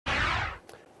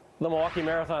The Milwaukee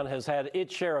Marathon has had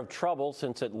its share of trouble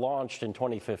since it launched in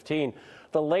 2015,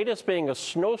 the latest being a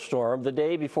snowstorm the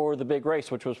day before the big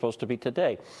race, which was supposed to be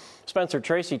today. Spencer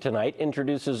Tracy tonight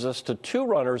introduces us to two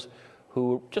runners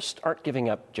who just aren't giving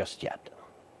up just yet.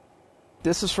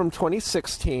 This is from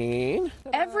 2016.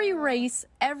 Every race,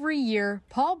 every year,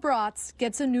 Paul Bratz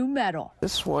gets a new medal.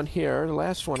 This one here, the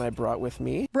last one I brought with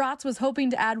me. Bratz was hoping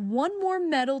to add one more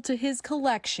medal to his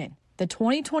collection, the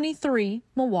 2023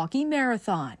 Milwaukee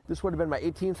Marathon. This would have been my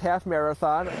 18th half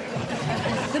marathon.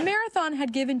 The marathon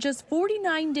had given just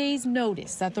 49 days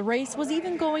notice that the race was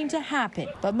even going to happen,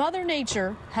 but Mother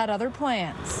Nature had other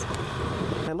plans.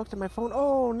 I looked at my phone.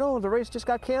 Oh no, the race just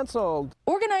got canceled.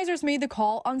 Organizers made the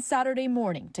call on Saturday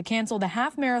morning to cancel the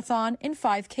half marathon and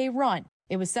 5K run.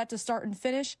 It was set to start and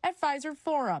finish at Pfizer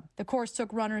Forum. The course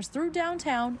took runners through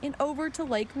downtown and over to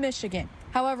Lake Michigan.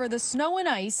 However, the snow and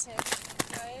ice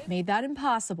made that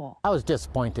impossible. I was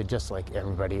disappointed just like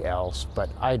everybody else, but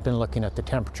I'd been looking at the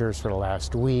temperatures for the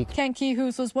last week. Ken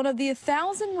Kihus was one of the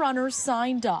 1,000 runners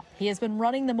signed up. He has been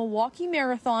running the Milwaukee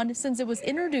Marathon since it was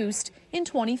introduced in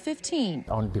 2015.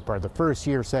 I want to be part of the first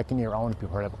year, second year. I want to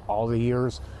be part of all the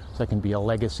years so I can be a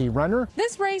legacy runner.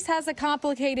 This race has a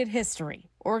complicated history.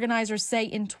 Organizers say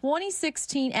in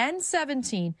 2016 and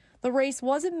 17, the race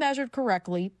wasn't measured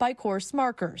correctly by course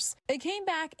markers. It came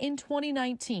back in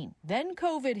 2019. Then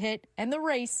COVID hit, and the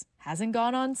race hasn't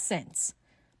gone on since.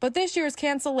 But this year's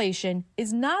cancellation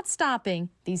is not stopping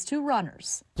these two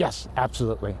runners. Yes,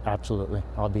 absolutely, absolutely.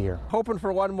 I'll be here. Hoping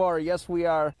for one more. Yes, we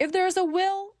are. If there's a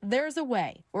will, there's a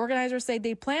way. Organizers say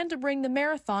they plan to bring the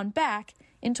marathon back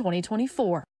in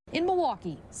 2024. In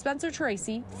Milwaukee, Spencer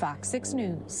Tracy, FOX 6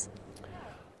 News.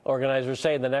 Organizers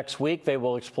say in the next week they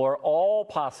will explore all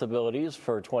possibilities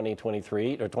for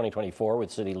 2023 or 2024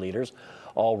 with city leaders.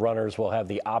 All runners will have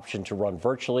the option to run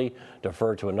virtually,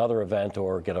 defer to another event,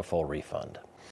 or get a full refund.